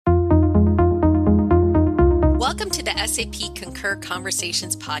Welcome to the SAP Concur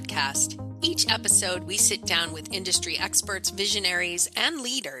Conversations podcast. Each episode, we sit down with industry experts, visionaries, and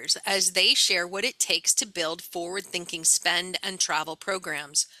leaders as they share what it takes to build forward-thinking spend and travel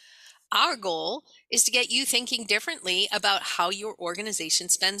programs. Our goal is to get you thinking differently about how your organization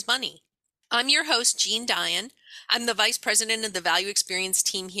spends money. I'm your host, Jean Diane. I'm the Vice President of the Value Experience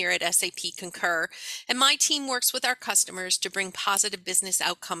team here at SAP Concur, and my team works with our customers to bring positive business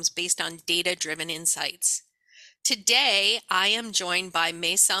outcomes based on data-driven insights. Today, I am joined by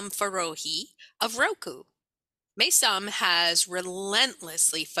Maysam Farohi of Roku. Maysam has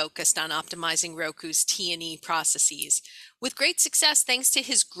relentlessly focused on optimizing Roku's T&E processes, with great success thanks to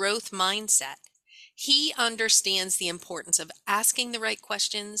his growth mindset. He understands the importance of asking the right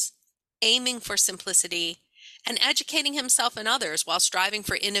questions, aiming for simplicity, and educating himself and others while striving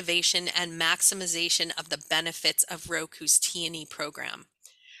for innovation and maximization of the benefits of Roku's T&E program.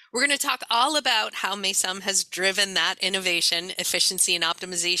 We're going to talk all about how Maysam has driven that innovation, efficiency, and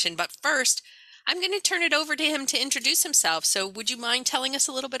optimization. But first, I'm going to turn it over to him to introduce himself. So would you mind telling us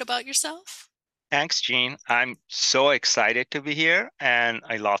a little bit about yourself? Thanks, Gene. I'm so excited to be here and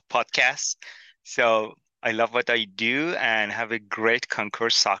I love podcasts. So I love what I do and have a great Concur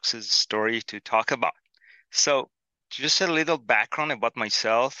success story to talk about. So just a little background about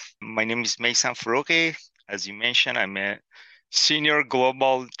myself. My name is Maysam Farohi. As you mentioned, I'm a senior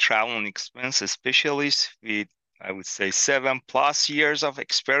global travel and expense specialist with, I would say, 7+ years of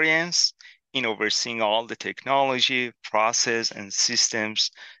experience in overseeing all the technology, process, and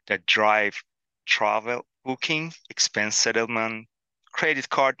systems that drive travel booking, expense settlement, credit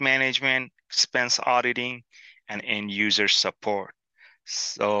card management, expense auditing, and end user support.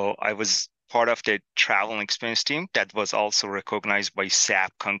 So I was part of the travel and expense team that was also recognized by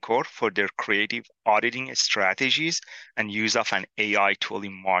SAP Concur for their creative auditing strategies and use of an AI tool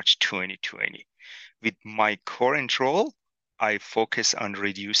in March 2020. With my current role, I focus on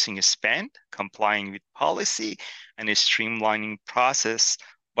reducing spend, complying with policy, and streamlining process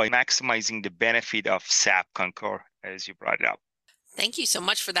by maximizing the benefit of SAP Concur, as you brought it up. Thank you so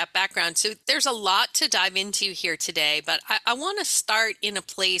much for that background. So there's a lot to dive into here today, but I want to start in a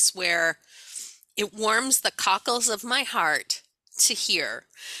place where it warms the cockles of my heart to hear.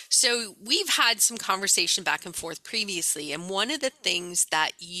 So we've had some conversation back and forth previously, and one of the things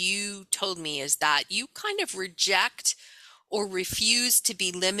that you told me is that you kind of reject or refuse to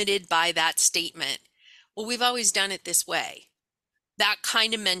be limited by that statement. Well, we've always done it this way. That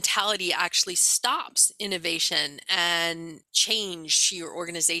kind of mentality actually stops innovation and change to your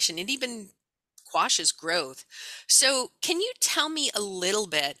organization. It even quashes growth. So, can you tell me a little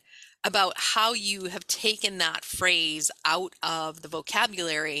bit about how you have taken that phrase out of the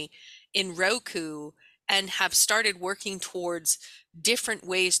vocabulary in Roku and have started working towards different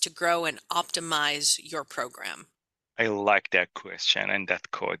ways to grow and optimize your program? I like that question and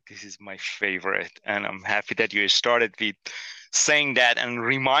that quote. This is my favorite. And I'm happy that you started with saying that and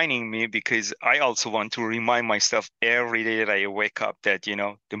reminding me because I also want to remind myself every day that I wake up that,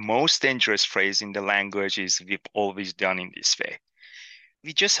 the most dangerous phrase in the language is we've always done in this way.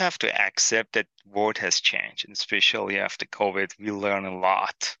 We just have to accept that world has changed, and especially after COVID, we learn a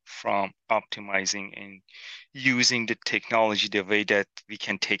lot from optimizing and using the technology the way that we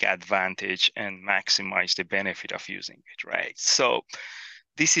can take advantage and maximize the benefit of using it, right? So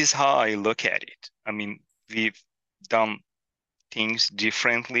this is how I look at it. I mean, we've done things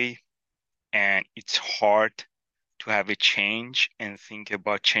differently, and it's hard to have a change and think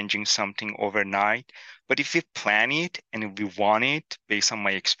about changing something overnight. But if we plan it and if we want it, based on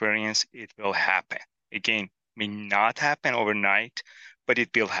my experience, it will happen. Again, may not happen overnight, but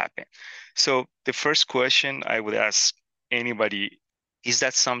it will happen. So the first question I would ask anybody, is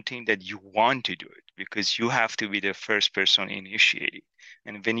that something that you want to do it? Because you have to be the first person initiating.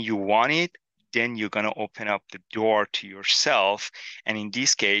 And when you want it, then you're going to open up the door to yourself. And in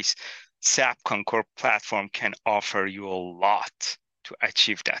this case, SAP Concur platform can offer you a lot to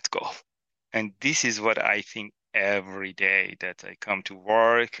achieve that goal. And this is what I think every day that I come to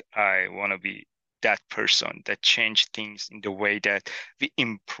work, I want to be that person that change things in the way that we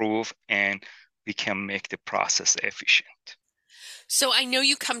improve and we can make the process efficient. So I know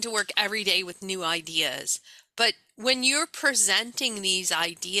you come to work every day with new ideas, but when you're presenting these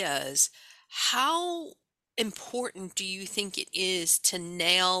ideas, how important do you think it is to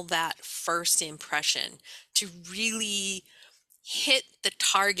nail that first impression, to really hit the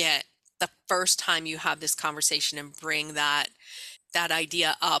target the first time you have this conversation and bring that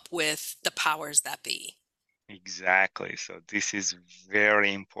idea up with the powers that be? Exactly. So this is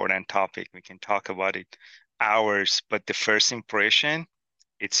very important topic. We can talk about it hours, but the first impression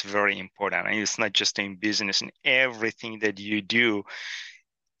It's very important. And it's not just in business, in everything that you do.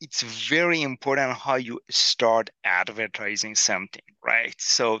 It's very important how you start advertising something, right?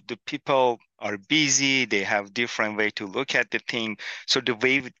 So the people are busy, they have different way to look at the thing. So the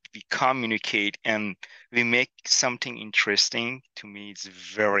way we communicate and we make something interesting, to me, it's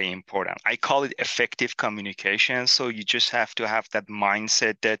very important. I call it effective communication. So you just have to have that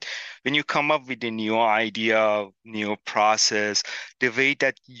mindset that when you come up with a new idea, new process, the way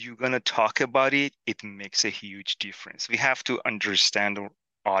that you're going to talk about it, it makes a huge difference. We have to understand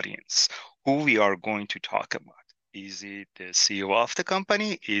audience, who we are going to talk about. Is it the CEO of the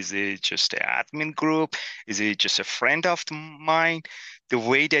company? Is it just an admin group? Is it just a friend of mine? The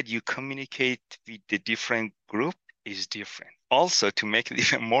way that you communicate with the different group is different. Also, to make it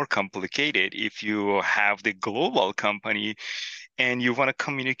even more complicated, if you have the global company and you want to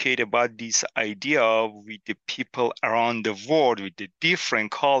communicate about this idea with the people around the world, with the different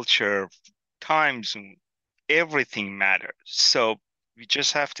culture, time zone, everything matters. So we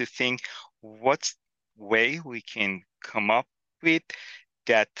just have to think what way we can come up with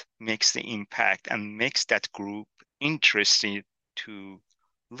that makes the impact and makes that group interested to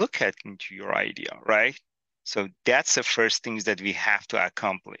look at into your idea, right? So that's the first things that we have to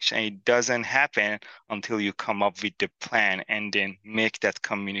accomplish. And it doesn't happen until you come up with the plan and then make that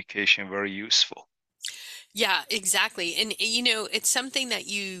communication very useful. Yeah, exactly. And it's something that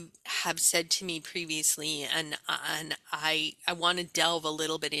you have said to me previously, and I want to delve a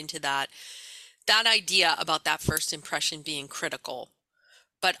little bit into that idea about that first impression being critical,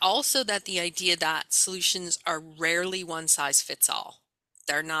 but also that the idea that solutions are rarely one size fits all.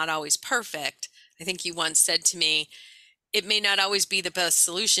 They're not always perfect. I think you once said to me, it may not always be the best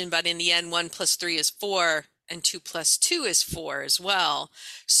solution, but in the end, 1 + 3 is 4 and 2 + 2 is 4 as well.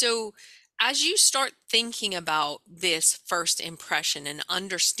 So as you start thinking about this first impression and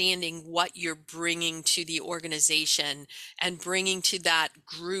understanding what you're bringing to the organization and bringing to that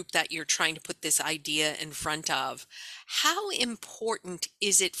group that you're trying to put this idea in front of, how important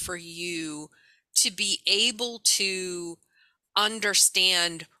is it for you to be able to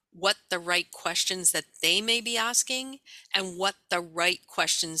understand what the right questions that they may be asking and what the right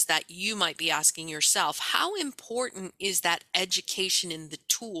questions that you might be asking yourself? How important is that education in the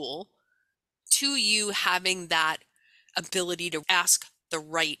tool to you having that ability to ask the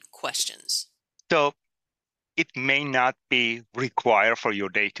right questions? So it may not be required for your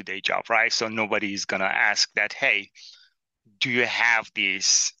day-to-day job, right? So nobody is gonna ask that, hey, do you have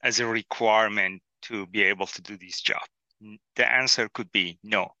this as a requirement to be able to do this job? The answer could be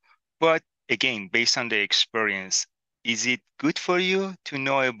no. But again, based on the experience, is it good for you to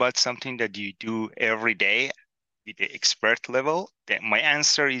know about something that you do every day with the expert level? Then my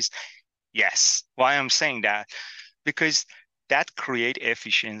answer is yes. Why I'm saying that? Because that create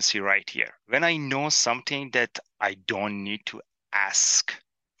efficiency right here. When I know something that I don't need to ask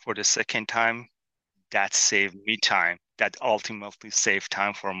for the second time, that saved me time, that ultimately saved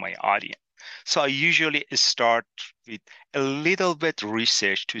time for my audience. So I usually start with a little bit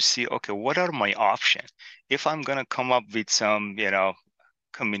research to see, okay, what are my options? If I'm gonna come up with some,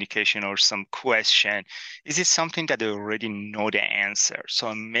 communication or some question, is it something that I already know the answer? So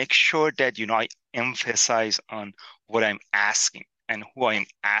I make sure that, I emphasize on what I'm asking and who I'm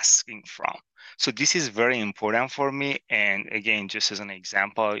asking from. So this is very important for me. And again, just as an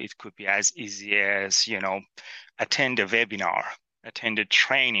example, it could be as easy as, attend a webinar, attend a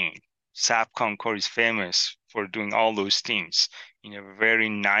training. SAP Concur is famous for doing all those things in a very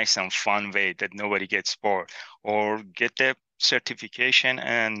nice and fun way that nobody gets bored. Or get the certification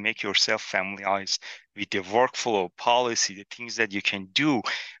and make yourself familiarized with the workflow policy, the things that you can do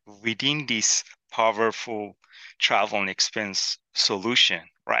within this powerful travel and expense solution,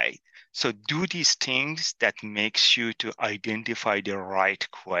 right? So do these things that makes you to identify the right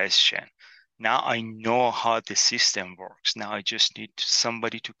question. Now I know how the system works. Now I just need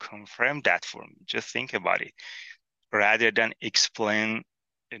somebody to confirm that for me. Just think about it. Rather than explain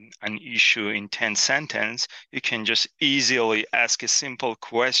an issue in 10 sentences, you can just easily ask a simple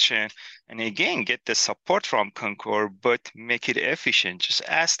question and again get the support from Concur, but make it efficient. Just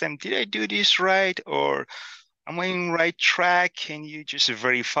ask them, did I do this right? Or am I in right track? Can you just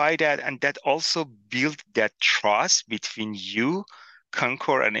verify that? And that also build that trust between you,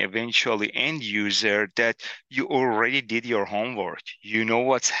 Concur, and eventually end user that you already did your homework. You know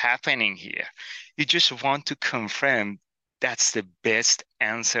what's happening here. You just want to confirm that's the best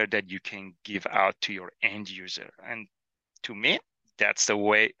answer that you can give out to your end user. And to me, that's the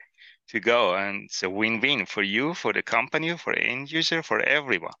way to go. And it's a win-win for you, for the company, for the end user, for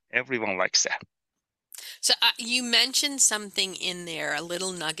everyone. Everyone likes that. So you mentioned something in there, a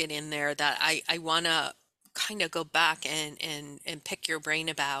little nugget in there that I want to kind of go back and pick your brain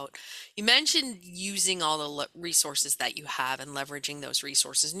about. You mentioned using all the resources that you have and leveraging those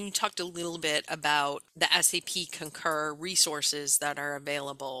resources. And you talked a little bit about the SAP Concur resources that are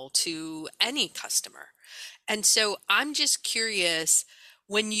available to any customer. And so I'm just curious,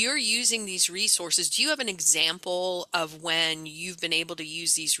 when you're using these resources, do you have an example of when you've been able to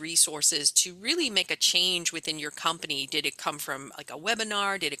use these resources to really make a change within your company? Did it come from like a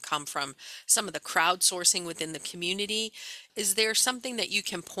webinar? Did it come from some of the crowdsourcing within the community? Is there something that you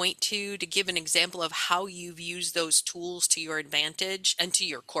can point to give an example of how you've used those tools to your advantage and to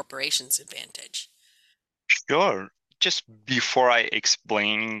your corporation's advantage? Sure. Just before I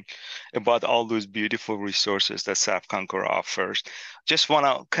explain about all those beautiful resources that SAP Concur offers, just want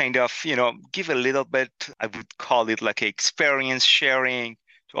to kind of, give a little bit, I would call it like experience sharing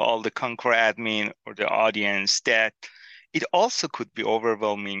to all the Concur admin or the audience, that it also could be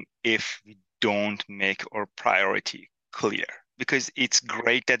overwhelming if we don't make our priority clear. Because it's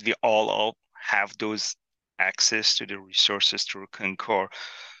great that we all have those access to the resources through Concur,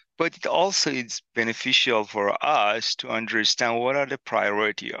 but it also is beneficial for us to understand what are the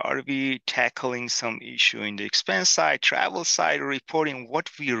priority. Are we tackling some issue in the expense side, travel side, reporting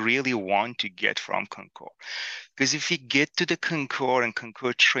what we really want to get from Concur? Because if you get to the Concur and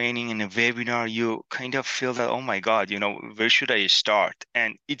Concur training in a webinar, you kind of feel that, oh my God, where should I start?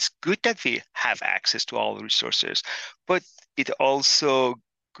 And it's good that we have access to all the resources, but it also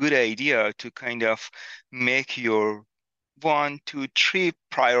good idea to kind of make your 1, 2, 3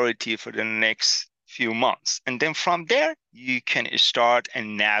 priority for the next few months. And then from there, you can start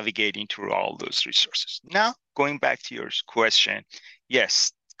and navigating through all those resources. Now, going back to your question,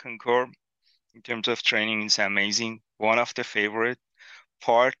 yes, Concur in terms of training is amazing. One of the favorite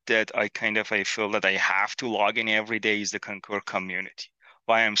part that I feel that I have to log in every day is the Concur community.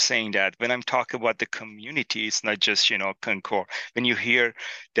 Why I'm saying that, when I'm talking about the community, it's not just, Concur. When you hear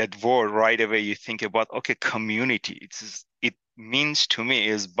that word right away, you think about, okay, community. It means to me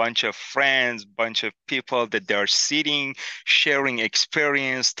is bunch of friends, bunch of people that they're sitting, sharing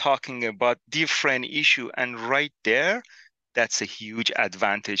experience, talking about different issue. And right there, that's a huge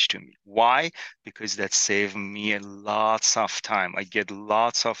advantage to me. Why? Because that saved me lots of time. I get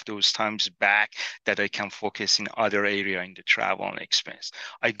lots of those times back that I can focus in other area in the travel and expense.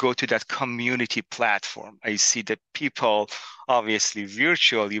 I go to that community platform. I see the people, obviously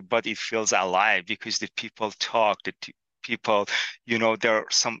virtually, but it feels alive because the people talk, people, there are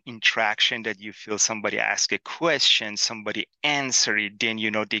some interaction that you feel somebody ask a question, somebody answer it, then,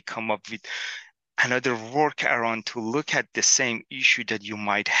 they come up with another workaround to look at the same issue that you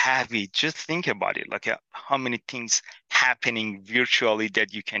might have it. Just think about it, like how many things happening virtually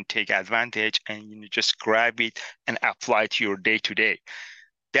that you can take advantage and just grab it and apply to your day to day.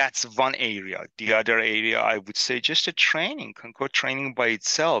 That's one area. The other area, I would say, just a training, Concur training by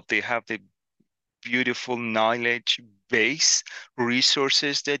itself. They have the beautiful knowledge base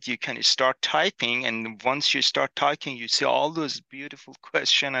resources that you can start typing, and once you start typing you see all those beautiful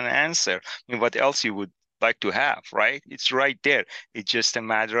question and answer. I mean, what else you would like to have, right? It's right there. It's just a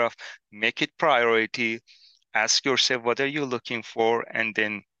matter of make it priority, ask yourself what are you looking for, and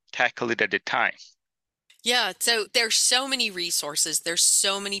then tackle it at a time. Yeah, so there's so many resources, there's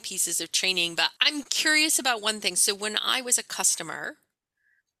so many pieces of training, but I'm curious about one thing. So when I was a customer,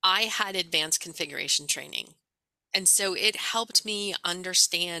 I had advanced configuration training. And so it helped me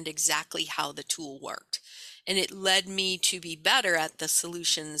understand exactly how the tool worked. And it led me to be better at the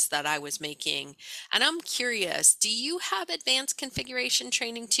solutions that I was making. And I'm curious, do you have advanced configuration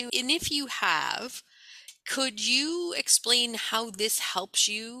training too? And if you have, could you explain how this helps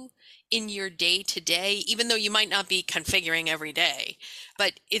you in your day to day, even though you might not be configuring every day?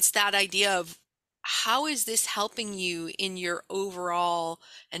 But it's that idea of how is this helping you in your overall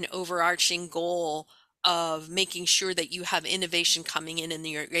and overarching goal of making sure that you have innovation coming in and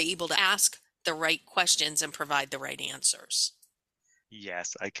you're able to ask the right questions and provide the right answers?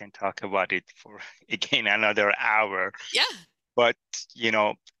 Yes, I can talk about it for again another hour, Yeah. but you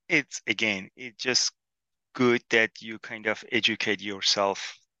know it's just good that you kind of educate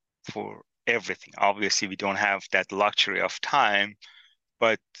yourself for everything. Obviously, we don't have that luxury of time,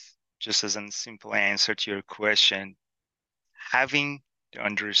 but just as a simple answer to your question, having the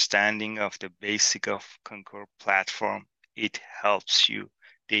understanding of the basic of Concur platform, it helps you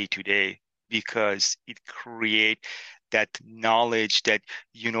day to day because it create that knowledge that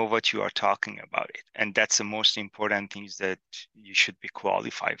you know what you are talking about it. And that's the most important things that you should be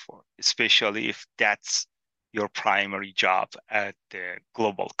qualified for, especially if that's your primary job at the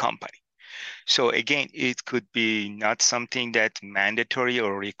global company. So again, it could be not something that's mandatory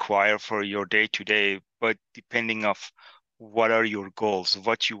or required for your day to day, but depending of what are your goals,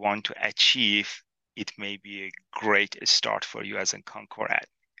 what you want to achieve, it may be a great start for you as a Concur ad.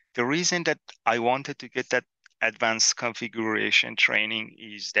 The reason that I wanted to get that advanced configuration training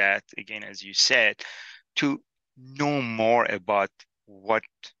is that, again, as you said, to know more about what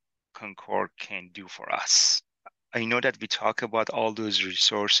Concur can do for us. I know that we talk about all those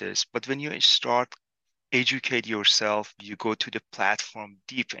resources, but when you start educate yourself, you go to the platform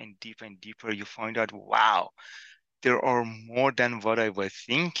deep and deep and deeper, you find out, wow, there are more than what I was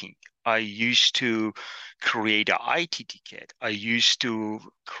thinking. I used to create an IT ticket. I used to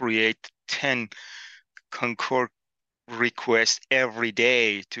create 10 Concur requests every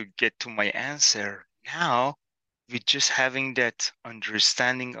day to get to my answer. Now, with just having that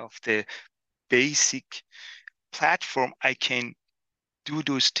understanding of the basic platform, I can do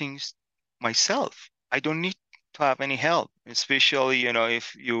those things myself. I don't need to have any help, especially,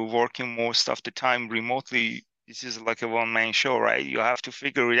 if you're working most of the time remotely. This is like a one-man show, right? You have to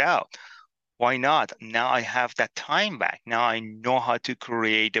figure it out. Why not? Now I have that time back. Now I know how to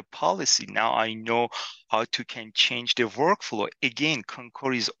create a policy. Now I know how to can change the workflow. Again,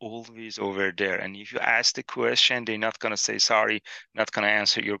 Concur is always over there. And if you ask the question, they're not going to say, sorry, not going to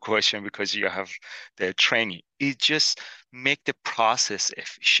answer your question because you have the training. It just make the process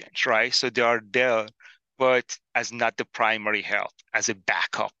efficient, right? So they are there, but as not the primary help, as a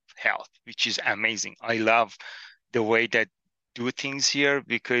backup help, which is amazing. I love the way that do things here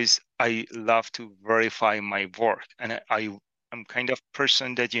because I love to verify my work. And I'm kind of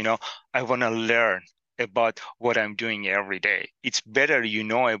person that, I want to learn about what I'm doing every day. It's better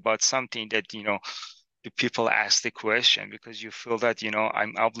about something that, the people ask the question because you feel that,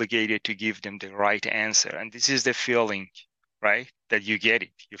 I'm obligated to give them the right answer. And this is the feeling, right? That you get it.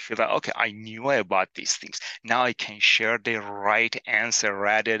 You feel like, okay, I knew about these things. Now I can share the right answer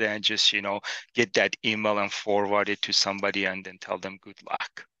rather than just, get that email and forward it to somebody and then tell them good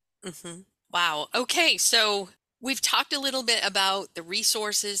luck. Mm-hmm. Wow. Okay. So we've talked a little bit about the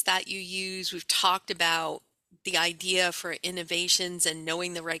resources that you use. We've talked about the idea for innovations and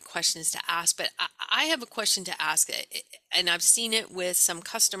knowing the right questions to ask. But I have a question to ask, and I've seen it with some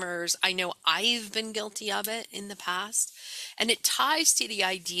customers. I know I've been guilty of it in the past, and it ties to the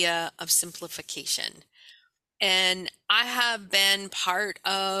idea of simplification. And I have been part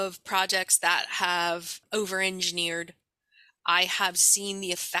of projects that have over engineered. I have seen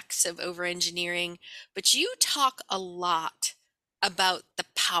the effects of over engineering, but you talk a lot about the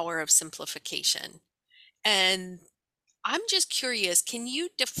power of simplification. And I'm just curious, can you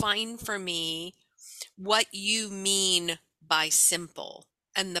define for me what you mean by simple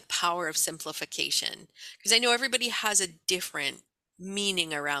and the power of simplification? Because I know everybody has a different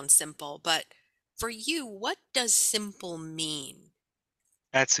meaning around simple, but for you, what does simple mean?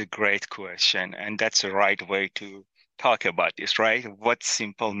 That's a great question. And that's the right way to talk about this, right? What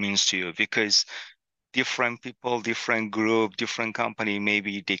simple means to you, because different people, different group, different company,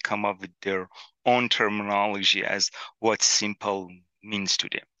 maybe they come up with their own terminology as what simple means to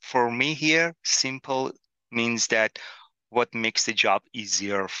them. For me here, simple means that what makes the job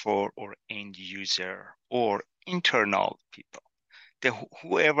easier for our end user or internal people,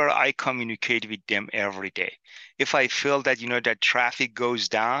 whoever I communicate with them every day. If I feel that, that traffic goes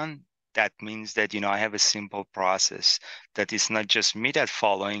down, that means that, I have a simple process that is not just me that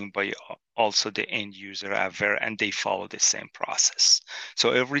following, but also the end user aware and they follow the same process.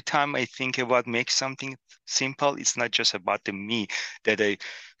 So every time I think about make something simple, it's not just about the me that I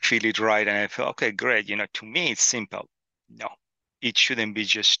feel it right and I feel, okay, great. To me, it's simple. No, it shouldn't be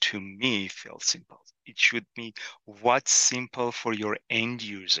just to me feel simple. It should be what's simple for your end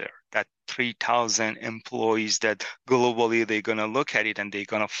user, that 3,000 employees that globally they're going to look at it and they're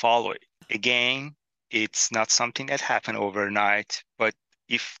going to follow it. Again, it's not something that happened overnight, but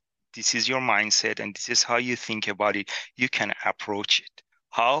if this is your mindset and this is how you think about it, you can approach it.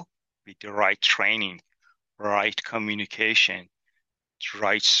 How? With the right training, right communication,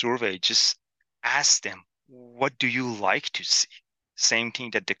 right survey. Just ask them, what do you like to see? Same thing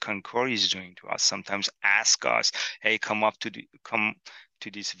that the Concur is doing to us. Sometimes ask us, hey, come to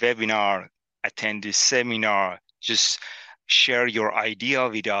this webinar, attend this seminar, just share your idea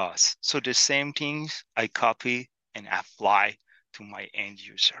with us. So the same things I copy and apply to my end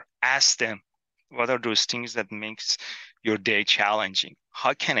user. Ask them, what are those things that makes your day challenging?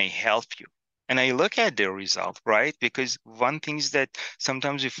 How can I help you? and I look at the result, right? Because one thing is that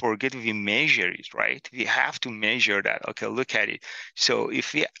sometimes we forget we measure it, right? We have to measure that. Okay, look at it. So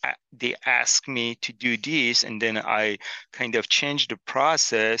if they ask me to do this and then I kind of change the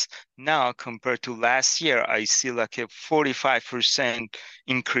process, now compared to last year, I see like a 45%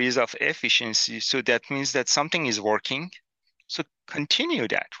 increase of efficiency. So that means that something is working. So continue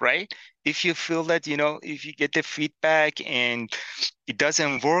that, right? If you feel that, if you get the feedback and it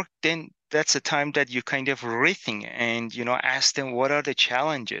doesn't work, then that's a time that you kind of rethink and, ask them what are the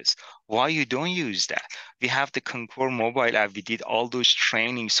challenges, why you don't use that. We have the Concur mobile app. We did all those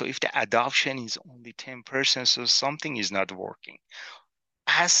trainings. So if the adoption is only 10%, so something is not working,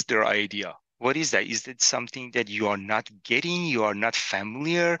 ask their idea. What is that? Is that something that you are not getting, you are not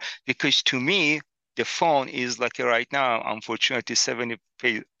familiar? Because to me, the phone is like right now, unfortunately, 70%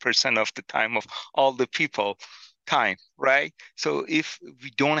 of the time of all the people time, right? So if we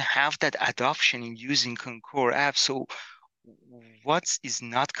don't have that adoption in using Concur app, so what is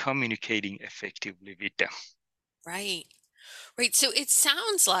not communicating effectively with them? Right. Right. So it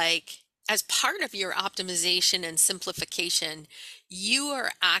sounds like as part of your optimization and simplification, you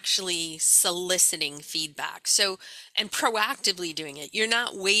are actually soliciting feedback. So, and proactively doing it. You're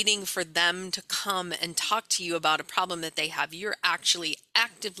not waiting for them to come and talk to you about a problem that they have. You're actually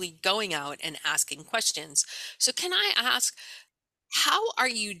actively going out and asking questions. So, can I ask, how are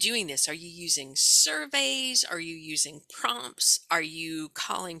you doing this? Are you using surveys? Are you using prompts? Are you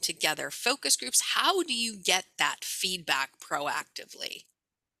calling together focus groups? How do you get that feedback proactively?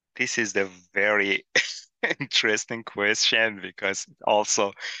 This is the very interesting question because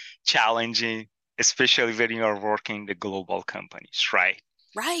also challenging, especially when you are working in the global companies, right?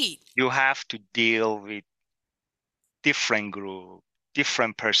 Right. You have to deal with different group,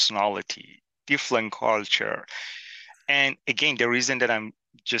 different personality, different culture. And again, the reason that I'm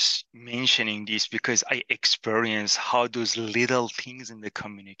just mentioning this because I experience how those little things in the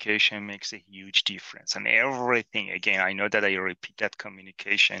communication makes a huge difference. And everything, again, I know that I repeat that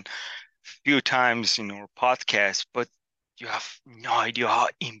communication few times in our podcast, but you have no idea how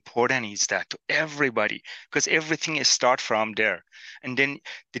important is that to everybody because everything is start from there. And then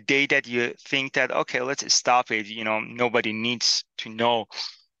the day that you think that, okay, let's stop it, nobody needs to know,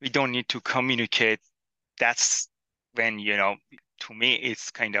 we don't need to communicate, that's when, to me,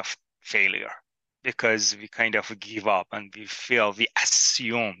 it's kind of failure because we kind of give up and we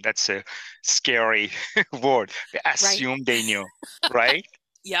assume that's a scary word. We Right. assume they knew, right?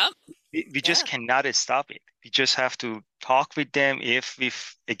 Yep. We just Yeah. cannot stop it. We just have to talk with them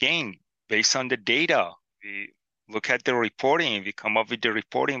if again, based on the data, we look at the reporting, we come up with the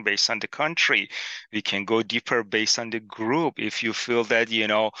reporting based on the country. We can go deeper based on the group. If you feel that,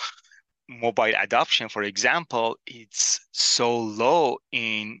 mobile adoption, for example, it's so low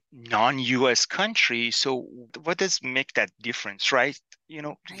in non-US countries. So what does make that difference, right? We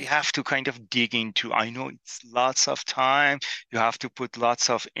Right. have to kind of dig into, I know it's lots of time, you have to put lots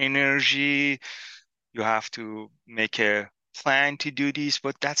of energy, you have to make a plan to do this,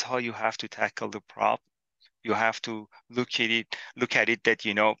 but that's how you have to tackle the problem. You have to look at it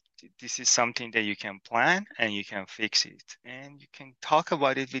that this is something that you can plan and you can fix it, and you can talk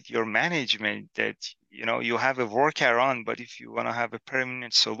about it with your management that you have a workaround, but if you want to have a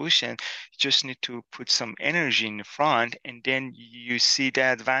permanent solution, you just need to put some energy in the front, and then you see the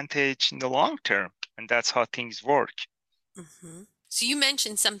advantage in the long term, and that's how things work. So you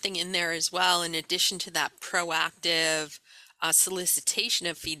mentioned something in there as well, in addition to that proactive solicitation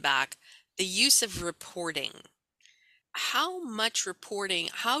of feedback, the use of reporting. How much reporting,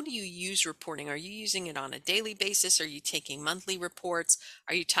 how do you use reporting? Are you using it on a daily basis? Are you taking monthly reports?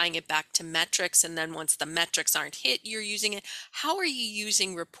 Are you tying it back to metrics? And then once the metrics aren't hit, you're using it. How are you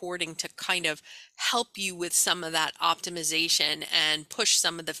using reporting to kind of help you with some of that optimization and push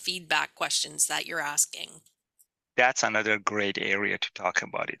some of the feedback questions that you're asking? That's another great area to talk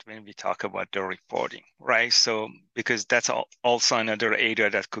about it when we talk about the reporting, right? So, because that's also another area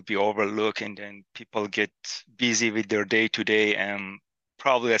that could be overlooked, and then people get busy with their day to day, and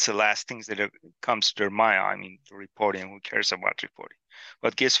probably that's the last things that comes to their mind. I mean, the reporting, who cares about reporting?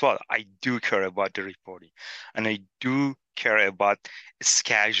 But guess what? I do care about the reporting, and I do care about a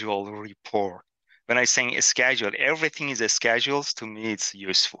schedule report. When I say a schedule, everything is a schedule. To me, it's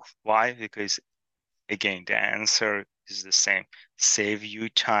useful. Why? Because again, the answer is the same. Save you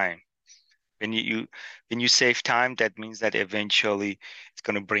time. When you save time, that means that eventually it's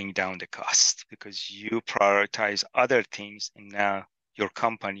going to bring down the cost because you prioritize other things, and now your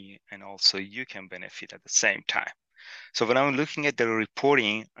company and also you can benefit at the same time. So when I'm looking at the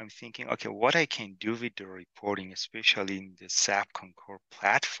reporting, I'm thinking, okay, what I can do with the reporting, especially in the SAP Concur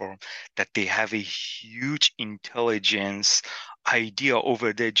platform, that they have a huge intelligence idea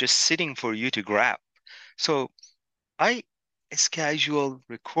over there just sitting for you to grab. So I schedule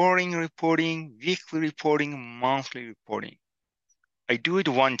recurring reporting, weekly reporting, monthly reporting. I do it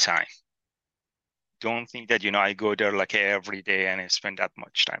one time. Don't think that, I go there like every day and I spend that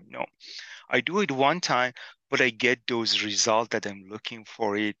much time. No, I do it one time, but I get those results that I'm looking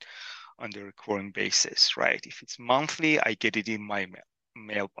for it on the recurring basis, right? If it's monthly, I get it in my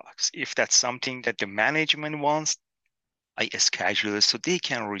mailbox. If that's something that the management wants, I schedule it so they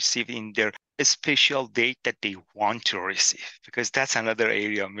can receive in their special date that they want to receive. Because that's another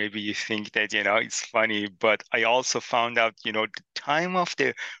area. Maybe you think that, it's funny, but I also found out, the time of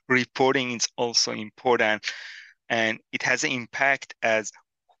the reporting is also important and it has an impact as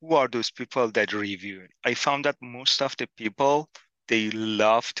who are those people that review it. I found that most of the people, they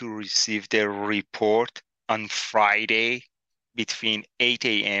love to receive their report on Friday between 8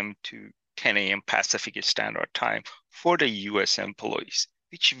 a.m. to 10 a.m. Pacific Standard Time for the US employees,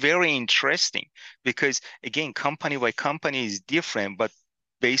 which very interesting because again, company by company is different, but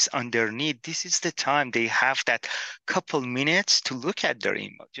based on their need, this is the time they have that couple minutes to look at their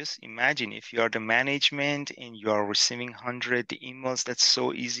email. Just imagine if you are the management and you are receiving 100 emails, that's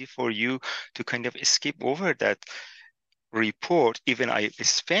so easy for you to kind of skip over that report. Even I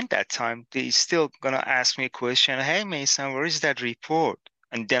spent that time, they still gonna ask me a question, hey Mason, where is that report?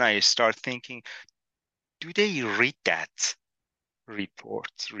 And then I start thinking, do they read that report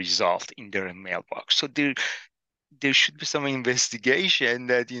result in their mailbox? So there should be some investigation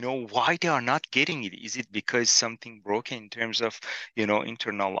that why they are not getting it. Is it because something broken in terms of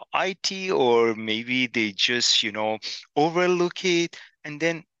internal IT, or maybe they just overlook it, and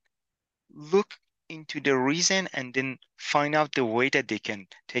then look into the reason and then find out the way that they can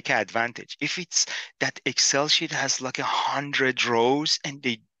take advantage. If it's that Excel sheet has like 100 rows and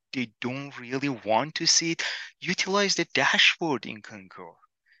they don't really want to see it, utilize the dashboard in Concur.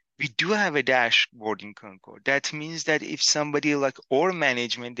 We do have a dashboard in Concur. That means that if somebody like our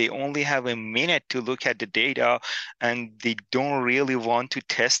management, they only have a minute to look at the data and they don't really want to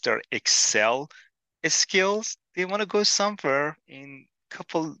test their Excel skills, they want to go somewhere in a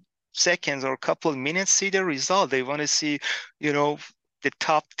couple seconds or a couple of minutes, see the result. They want to see, you know, the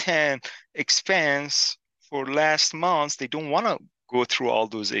top 10 expense for last month. They don't want to go through all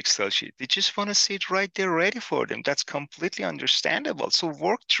those Excel sheets. They just want to see it right there ready for them. That's completely understandable. So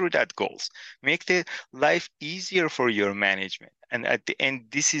work through that goals. Make the life easier for your management. And at the end,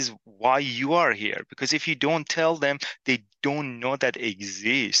 this is why you are here. Because if you don't tell them, they don't know that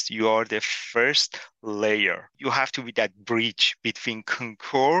exists. You are the first layer. You have to be that bridge between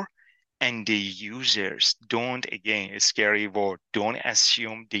Concur and the users. Don't, again, a scary word, don't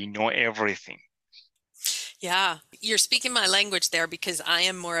assume they know everything. Yeah, you're speaking my language there because I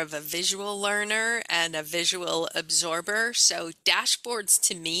am more of a visual learner and a visual absorber. So dashboards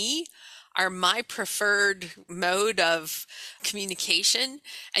to me are my preferred mode of communication.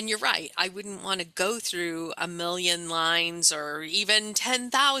 And you're right, I wouldn't want to go through a million lines or even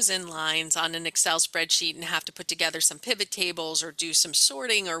 10,000 lines on an Excel spreadsheet and have to put together some pivot tables or do some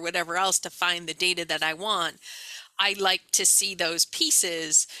sorting or whatever else to find the data that I want. I like to see those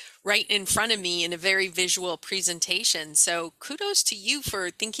pieces right in front of me in a very visual presentation. So kudos to you for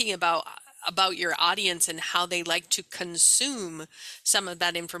thinking about your audience and how they like to consume some of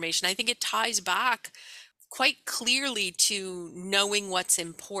that information. I think it ties back quite clearly to knowing what's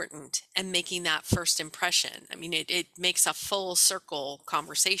important and making that first impression. I mean, it makes a full circle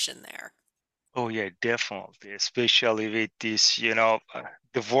conversation there. Oh yeah, definitely. Especially with this, the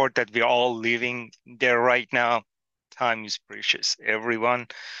world that we're all living there right now. Time is precious. Everyone,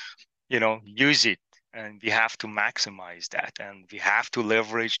 use it. And we have to maximize that. And we have to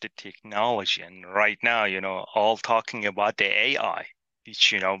leverage the technology. And right now, all talking about the AI,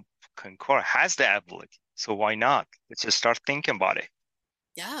 which, Concur has the ability. So why not? Let's just start thinking about it.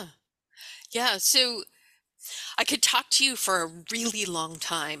 Yeah. Yeah. So I could talk to you for a really long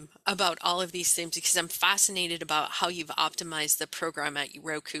time about all of these things because I'm fascinated about how you've optimized the program at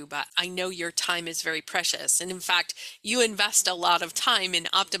Roku, but I know your time is very precious. And in fact, you invest a lot of time in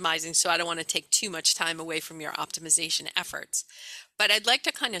optimizing, so I don't want to take too much time away from your optimization efforts. But I'd like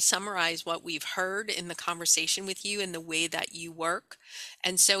to kind of summarize what we've heard in the conversation with you and the way that you work.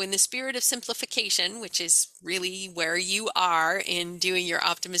 And so, in the spirit of simplification, which is really where you are in doing your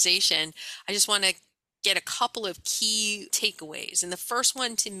optimization, I just want to get a couple of key takeaways. And the first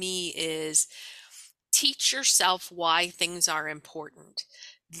one to me is teach yourself why things are important.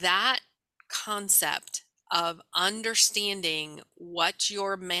 That concept of understanding what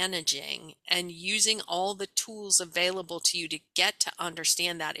you're managing and using all the tools available to you to get to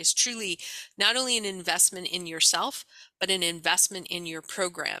understand that is truly not only an investment in yourself, but an investment in your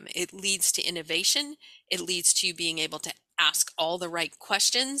program. It leads to innovation. It leads to you being able to ask all the right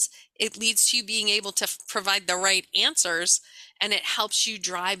questions. It leads to you being able to provide the right answers, and it helps you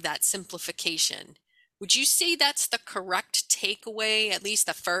drive that simplification. Would you say that's the correct takeaway, at least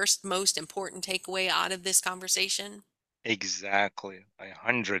the first most important takeaway out of this conversation? Exactly. I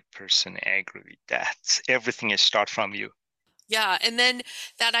 100% agree with that. Everything is start from you. Yeah, and then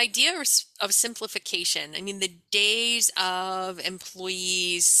that idea of simplification. I mean, the days of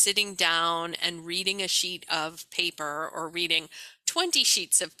employees sitting down and reading a sheet of paper or reading 20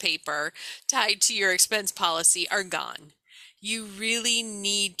 sheets of paper tied to your expense policy are gone. You really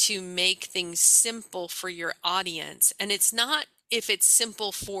need to make things simple for your audience. And it's not if it's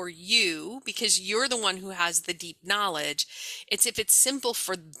simple for you, because you're the one who has the deep knowledge. It's if it's simple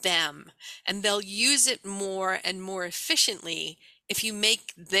for them, and they'll use it more and more efficiently if you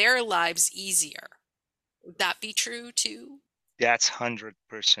make their lives easier. Would that be true too? That's 100%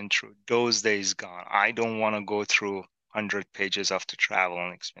 true. Those days gone. I don't want to go through 100 pages of the travel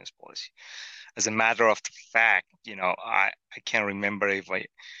and expense policy. As a matter of fact, I can't remember if I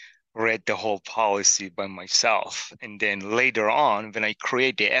read the whole policy by myself. And then later on, when I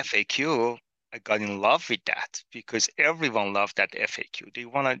create the FAQ, I got in love with that because everyone loved that FAQ. They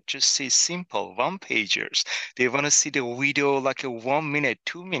want to just see simple one pagers. They want to see the video like a 1 minute,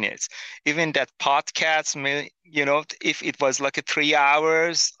 2 minutes. Even that podcast, if it was like a 3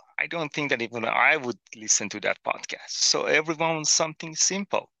 hours, I don't think that even I would listen to that podcast. So everyone wants something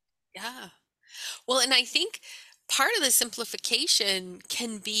simple. Yeah. Well, and I think part of the simplification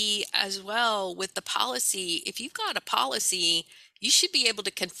can be as well with the policy. If you've got a policy, you should be able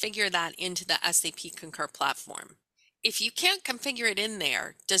to configure that into the SAP Concur platform. If you can't configure it in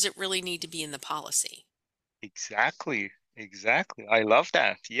there, does it really need to be in the policy? Exactly. Exactly. I love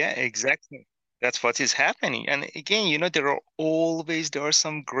that. Yeah, exactly. That's what is happening. And again, there are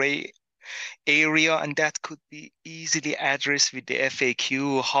some gray area, and that could be easily addressed with the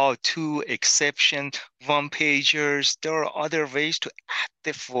FAQ, how to, exception, one pagers. There are other ways to add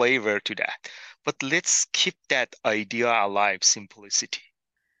the flavor to that. But let's keep that idea alive, simplicity.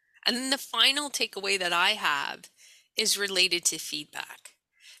 And then the final takeaway that I have is related to feedback,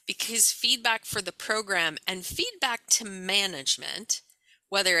 because feedback for the program and feedback to management,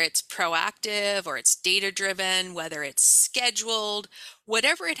 whether it's proactive or it's data driven, whether it's scheduled,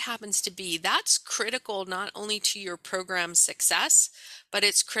 whatever it happens to be, that's critical not only to your program success, but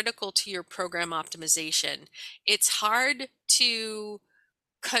it's critical to your program optimization. It's hard to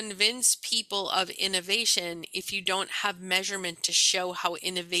convince people of innovation if you don't have measurement to show how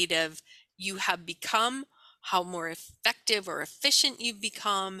innovative you have become, how more effective or efficient you've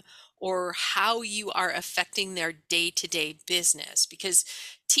become, or how you are affecting their day-to-day business. Because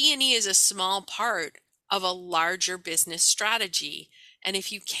T&E is a small part of a larger business strategy. And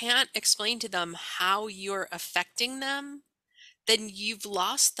if you can't explain to them how you're affecting them, then you've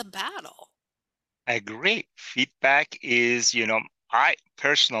lost the battle. I agree. Feedback is, I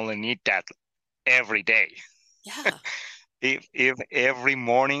personally need that every day. Yeah. If every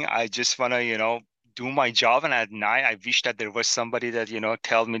morning I just want to, do my job, and at night I wish that there was somebody that,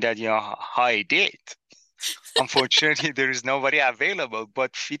 tell me that, how I did. Unfortunately, there is nobody available,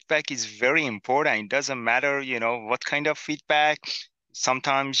 but feedback is very important. It doesn't matter, what kind of feedback.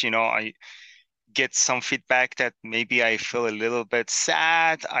 Sometimes, I get some feedback that maybe I feel a little bit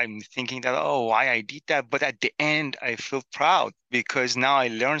sad. I'm thinking that, oh, why I did that. But at the end, I feel proud because now I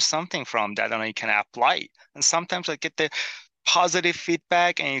learned something from that and I can apply it. And sometimes I get the positive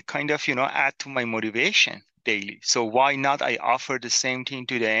feedback and it kind of, add to my motivation daily. So why not I offer the same thing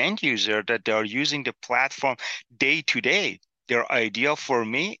to the end user that they are using the platform day to day? Their idea for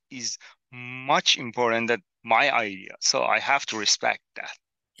me is much important than my idea. So I have to respect that.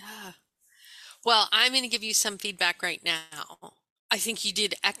 Yeah. Well, I'm going to give you some feedback right now. I think you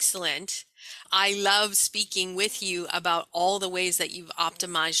did excellent. I love speaking with you about all the ways that you've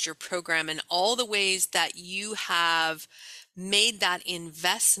optimized your program and all the ways that you have made that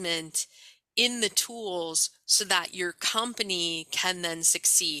investment in the tools so that your company can then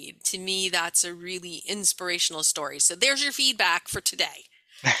succeed. To me, that's a really inspirational story. So there's your feedback for today.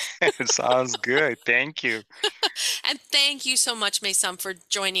 Sounds good. Thank you. And thank you so much, Mason, for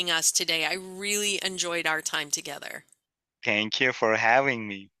joining us today. I really enjoyed our time together. Thank you for having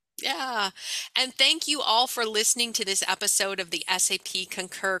me. Yeah. And thank you all for listening to this episode of the SAP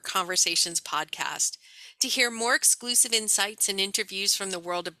Concur Conversations podcast. To hear more exclusive insights and interviews from the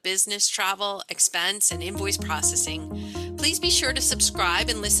world of business, travel, expense, and invoice processing, please be sure to subscribe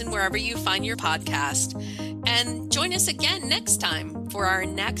and listen wherever you find your podcast. And join us again next time for our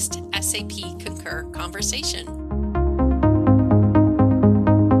next SAP Concur conversation.